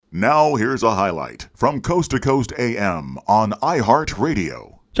Now here's a highlight from Coast to Coast AM on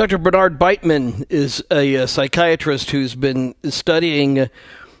iHeartRadio. Dr. Bernard Beitman is a psychiatrist who's been studying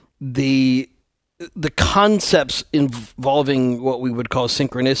the concepts involving what we would call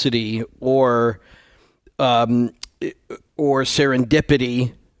synchronicity or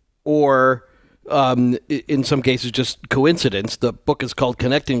serendipity or in some cases just coincidence. The book is called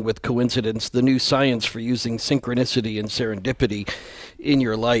Connecting with Coincidence, the New Science for Using Synchronicity and Serendipity in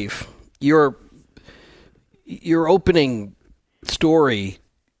Your Life. Your opening story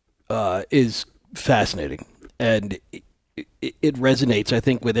is fascinating, and it resonates, I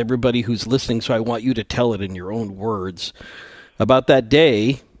think, with everybody who's listening, so I want you to tell it in your own words about that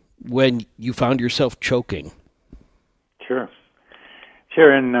day when you found yourself choking. Sure,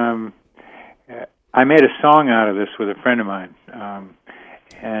 and I made a song out of this with a friend of mine,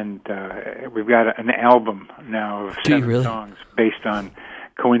 and we've got an album now of 7 songs based on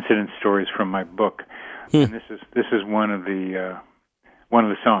coincidence stories from my book, and this is one of the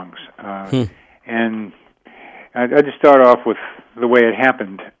songs, and I just start off with the way it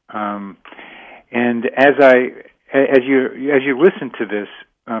happened, and as you listen to this,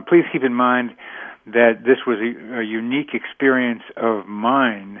 please keep in mind that this was a unique experience of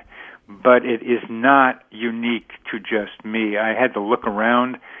mine. But it is not unique to just me. I had to look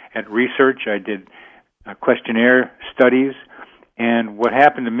around at research. I did questionnaire studies. And what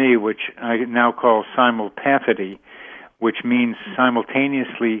happened to me, which I now call simulpathity, which means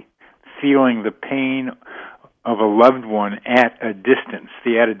simultaneously feeling the pain of a loved one at a distance,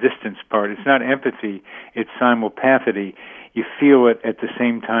 the at a distance part. It's not empathy, it's simulpathity. You feel it at the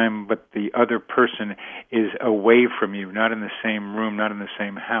same time, but the other person is away from you, not in the same room, not in the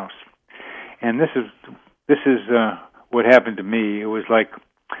same house. And this is what happened to me. It was like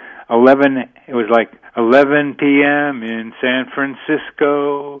 11 p.m. in San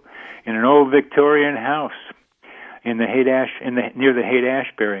Francisco in an old Victorian house in the near the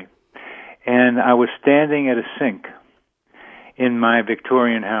Haight-Ashbury. And I was standing at a sink in my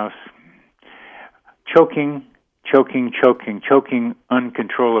Victorian house, choking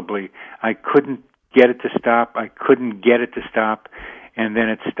uncontrollably. I couldn't get it to stop. And then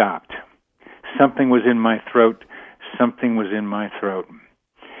it stopped. Something was in my throat.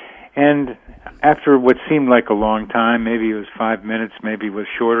 And after what seemed like a long time, maybe it was 5 minutes, maybe it was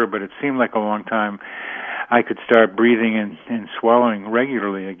shorter, but it seemed like a long time, I could start breathing and swallowing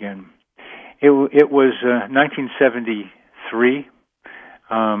regularly again. It was 1973.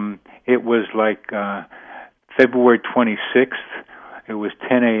 It was like February 26th. It was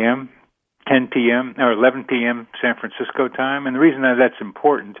 10 p.m. or 11 p.m. San Francisco time. And the reason that that's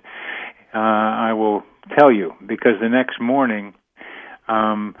important, I will tell you, because the next morning,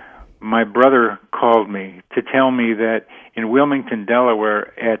 my brother called me to tell me that in Wilmington,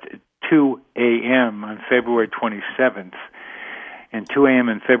 Delaware, at 2 a.m. on February 27th, and 2 a.m.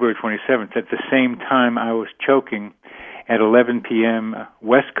 on February 27th, at the same time I was choking at 11 p.m.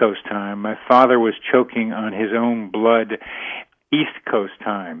 West Coast time, my father was choking on his own blood East Coast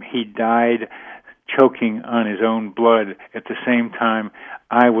time. He died choking on his own blood at the same time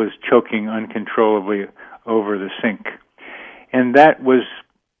I was choking uncontrollably over the sink. And that was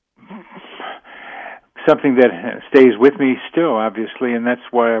something that stays with me still, obviously, and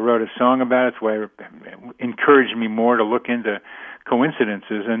that's why I wrote a song about it. It's why it encouraged me more to look into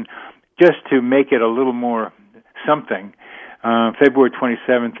coincidences. And just to make it a little more something, February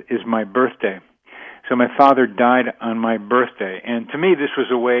 27th is my birthday. So my father died on my birthday. And to me, this was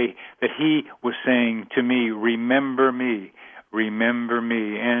a way that he was saying to me, remember me, remember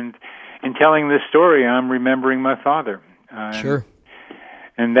me. And in telling this story, I'm remembering my father. Sure.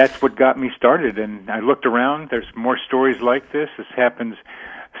 And that's what got me started. And I looked around. There's more stories like this. This happens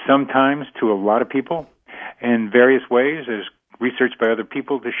sometimes to a lot of people in various ways. There's research by other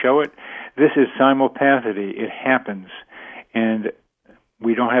people to show it. This is simulpathity. It happens. And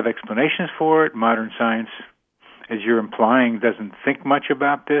we don't have explanations for it. Modern science, as you're implying, doesn't think much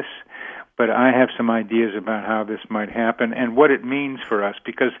about this. But I have some ideas about how this might happen and what it means for us.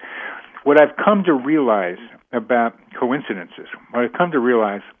 Because what I've come to realize about coincidences, what I've come to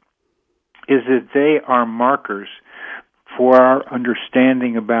realize is that they are markers for our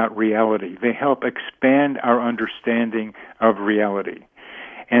understanding about reality. They help expand our understanding of reality.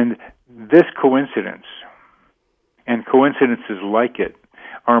 And this coincidence, and coincidences like it,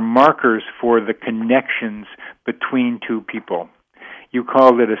 are markers for the connections between two people. You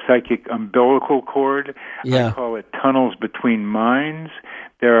called it a psychic umbilical cord. Yeah. I call it tunnels between minds.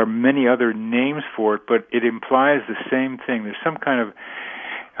 There are many other names for it, but it implies the same thing. There's some kind of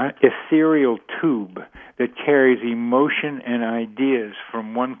ethereal tube that carries emotion and ideas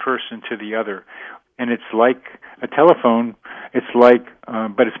from one person to the other. And it's like a telephone. It's like,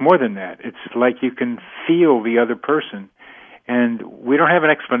 but it's more than that. It's like you can feel the other person. And we don't have an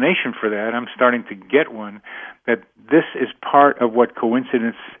explanation for that. I'm starting to get one, that this is part of what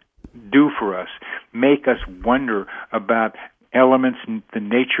coincidence do for us, make us wonder about elements in the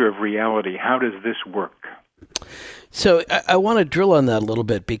nature of reality. How does this work? So I want to drill on that a little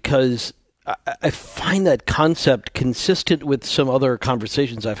bit, because I find that concept consistent with some other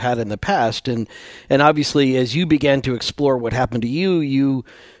conversations I've had in the past. And obviously, as you began to explore what happened to you, you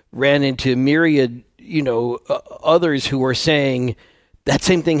ran into myriad, others who were saying, that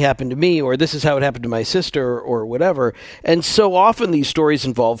same thing happened to me, or this is how it happened to my sister, or whatever. And so often these stories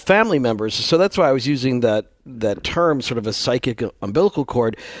involve family members. So that's why I was using that term, sort of a psychic umbilical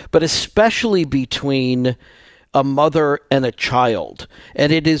cord, but especially between a mother and a child.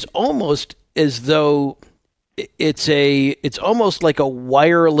 And it is almost as though it's almost like a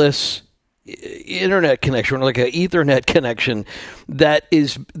wireless internet connection, or like an Ethernet connection that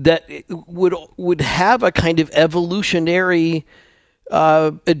would have a kind of evolutionary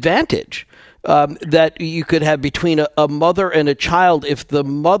advantage that you could have between a mother and a child, if the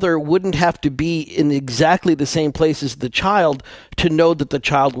mother wouldn't have to be in exactly the same place as the child to know that the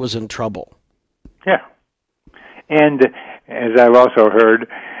child was in trouble. Yeah. And as I've also heard,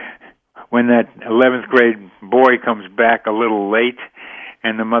 when that 11th grade boy comes back a little late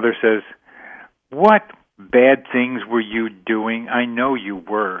and the mother says, "What bad things were you doing? I know you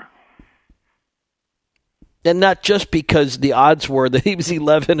were." And not just because the odds were that he was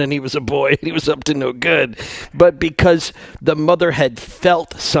 11 and he was a boy and he was up to no good, but because the mother had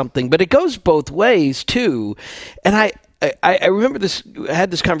felt something. But it goes both ways, too. And I remember this. I had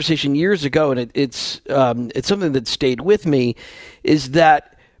this conversation years ago, and it's something that stayed with me. Is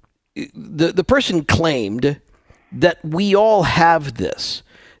that the person claimed that we all have this,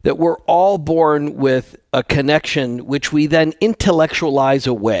 that we're all born with a connection which we then intellectualize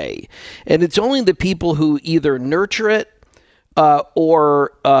away, and it's only the people who either nurture it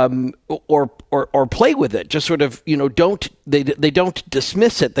or play with it, just sort of they don't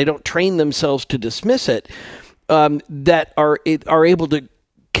dismiss it, they don't train themselves to dismiss it, that are able to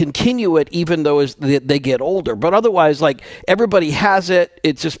continue it even though as they get older. But otherwise, like, everybody has it.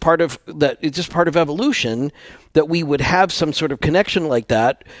 It's just part of that. It's just part of evolution that we would have some sort of connection like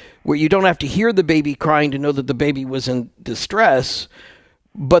that, where you don't have to hear the baby crying to know that the baby was in distress,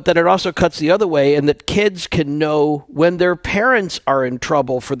 but that it also cuts the other way, and that kids can know when their parents are in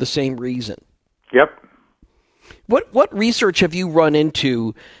trouble for the same reason. Yep. What research have you run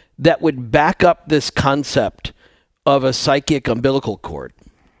into that would back up this concept of a psychic umbilical cord?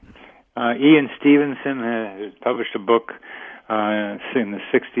 Ian Stevenson has published a book in the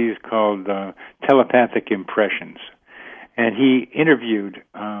 60s called Telepathic Impressions. And he interviewed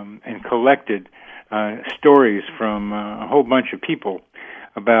and collected stories from a whole bunch of people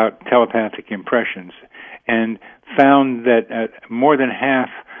about telepathic impressions, and found that more than half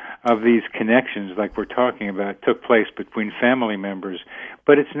of these connections, like we're talking about, took place between family members.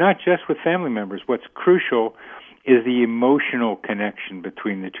 But it's not just with family members. What's crucial is the emotional connection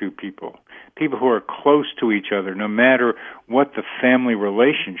between the two people. People who are close to each other, no matter what the family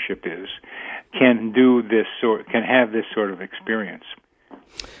relationship is, can have this sort of experience.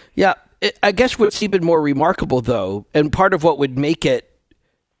 Yeah, I guess what's even more remarkable, though, and part of what would make it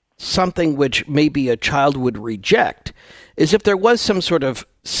something which maybe a child would reject, is if there was some sort of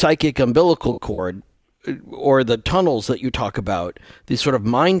psychic umbilical cord, or the tunnels that you talk about, these sort of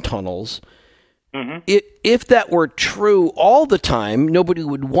mind tunnels. Mm-hmm. If that were true all the time, nobody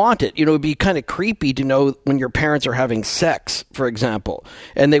would want it. It would be kind of creepy to know when your parents are having sex, for example,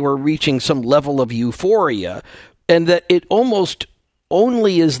 and they were reaching some level of euphoria, and that it almost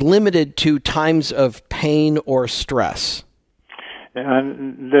only is limited to times of pain or stress.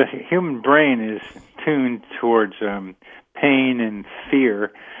 The human brain is tuned towards pain and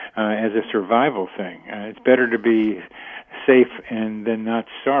fear as a survival thing. It's better to be safe than not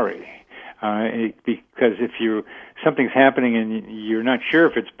sorry. Because if something's happening and you're not sure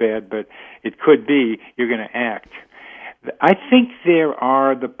if it's bad, but it could be, you're going to act. I think there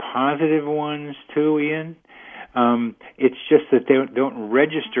are the positive ones too, Ian. It's just that they don't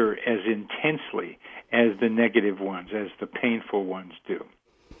register as intensely as the negative ones, as the painful ones do.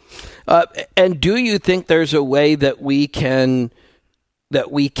 And do you think there's a way that we can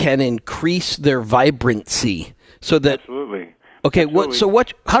increase their vibrancy so that? Absolutely. Okay,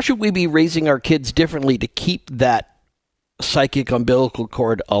 how should we be raising our kids differently to keep that psychic umbilical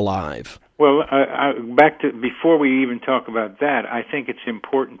cord alive? Well, back to before we even talk about that, I think it's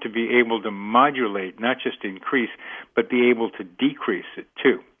important to be able to modulate, not just increase, but be able to decrease it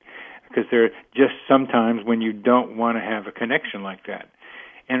too. Because there are just sometimes when you don't want to have a connection like that.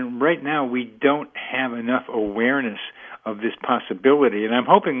 And right now we don't have enough awareness of this possibility. And I'm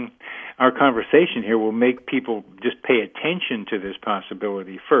hoping our conversation here will make people just pay attention to this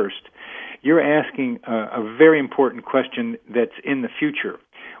possibility first. You're asking a very important question that's in the future,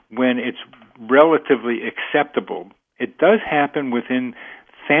 when it's relatively acceptable. It does happen within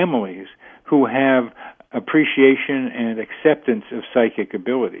families who have appreciation and acceptance of psychic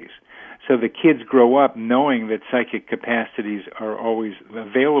abilities. So the kids grow up knowing that psychic capacities are always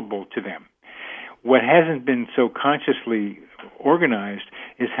available to them. What hasn't been so consciously organized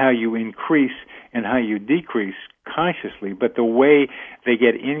is how you increase and how you decrease consciously, but the way they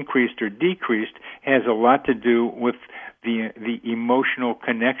get increased or decreased has a lot to do with the emotional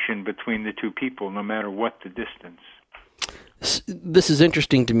connection between the two people, no matter what the distance. This is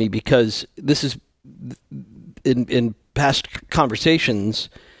interesting to me because this is in past conversations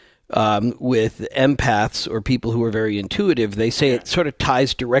with empaths or people who are very intuitive. They say it sort of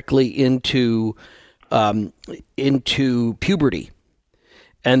ties directly into puberty,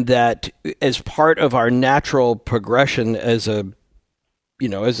 and that as part of our natural progression as a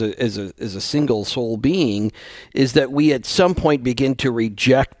single soul being, is that we at some point begin to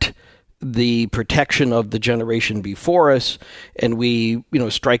reject the protection of the generation before us, and we,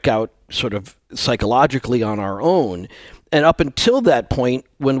 strike out sort of psychologically on our own. And up until that point,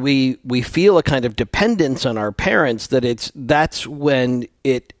 when we feel a kind of dependence on our parents, that's when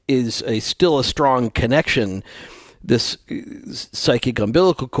it is still a strong connection, this psychic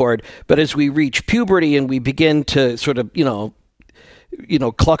umbilical cord. But as we reach puberty and we begin to sort of,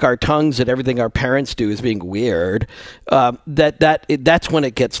 cluck our tongues at everything our parents do as being weird, that's when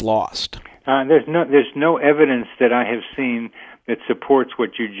it gets lost. There's no evidence that I have seen that supports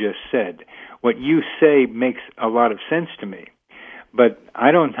what you just said. What you say makes a lot of sense to me, but I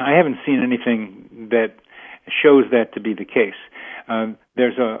haven't seen anything that shows that to be the case.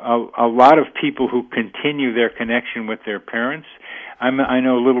 There's a lot of people who continue their connection with their parents. I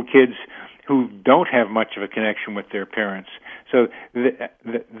know little kids who don't have much of a connection with their parents. So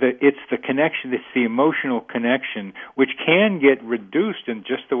it's the connection, it's the emotional connection, which can get reduced in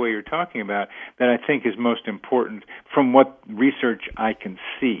just the way you're talking about, that I think is most important from what research I can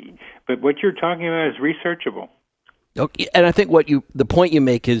see. But what you're talking about is researchable. Okay, and I think the point you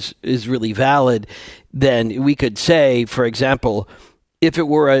make is really valid. Then we could say, for example, if it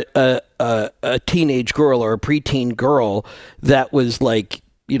were a teenage girl or a preteen girl that was like,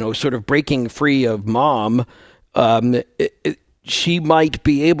 sort of breaking free of mom, she might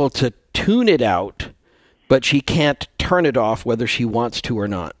be able to tune it out, but she can't turn it off whether she wants to or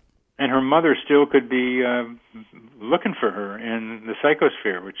not. And her mother still could be looking for her in the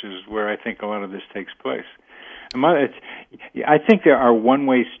psychosphere, which is where I think a lot of this takes place. I think there are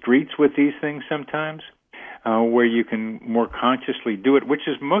one-way streets with these things sometimes, where you can more consciously do it, which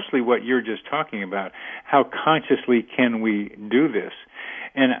is mostly what you're just talking about. How consciously can we do this?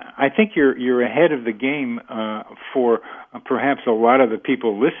 And I think you're ahead of the game for perhaps a lot of the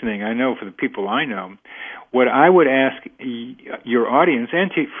people listening. I know for the people I know, what I would ask your audience,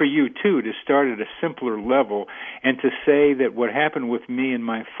 and for you too, to start at a simpler level and to say that what happened with me and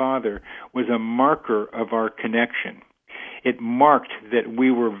my father was a marker of our connection. It marked that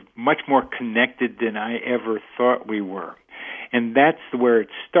we were much more connected than I ever thought we were. And that's where it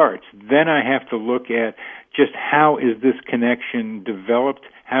starts. Then I have to look at just how is this connection developed,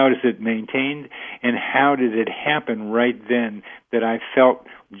 how is it maintained, and how did it happen right then that I felt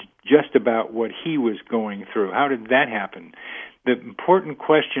just about what he was going through? How did that happen? The important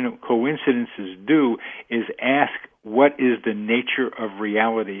question coincidences do is ask, what is the nature of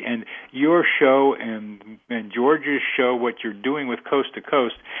reality? And your show and George's show, what you're doing with Coast to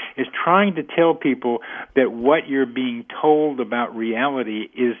Coast, is trying to tell people that what you're being told about reality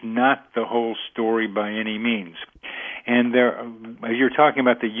is not the whole story by any means. And as you're talking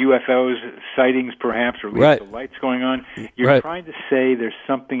about the UFOs sightings, perhaps, or at least the lights going on, you're trying to say there's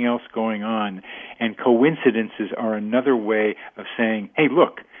something else going on. And coincidences are another way of saying, hey,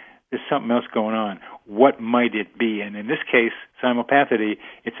 look, there's something else going on. What might it be? And in this case, simulpathity,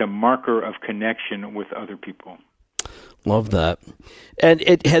 it's a marker of connection with other people. Love that. And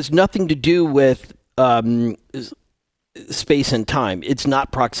it has nothing to do with space and time. It's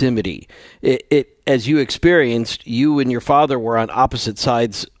not proximity. It as you experienced, you and your father were on opposite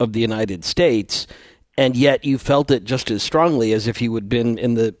sides of the United States, and yet you felt it just as strongly as if you had been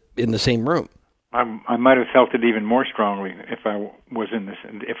in the same room. I might have felt it even more strongly if I was in this.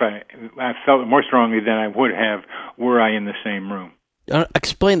 If I felt it more strongly than I would have were I in the same room.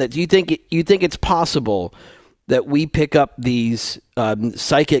 Explain that. Do you think it's possible that we pick up these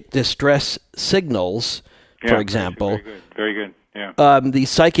psychic distress signals, for example? Very good. Yeah. These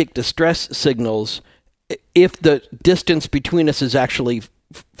psychic distress signals, if the distance between us is actually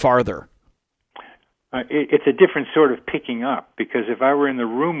farther. It's a different sort of picking up, because if I were in the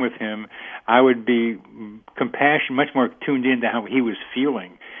room with him, I would be much more tuned into how he was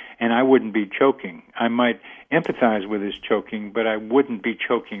feeling, and I wouldn't be choking. I might empathize with his choking, but I wouldn't be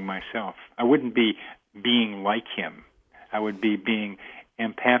choking myself. I wouldn't be being like him. I would be being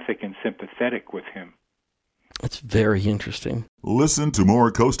empathic and sympathetic with him. That's very interesting. Listen to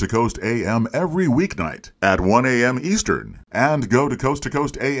more Coast to Coast AM every weeknight at 1 a.m. Eastern, and go to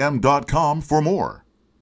coasttocoastam.com for more.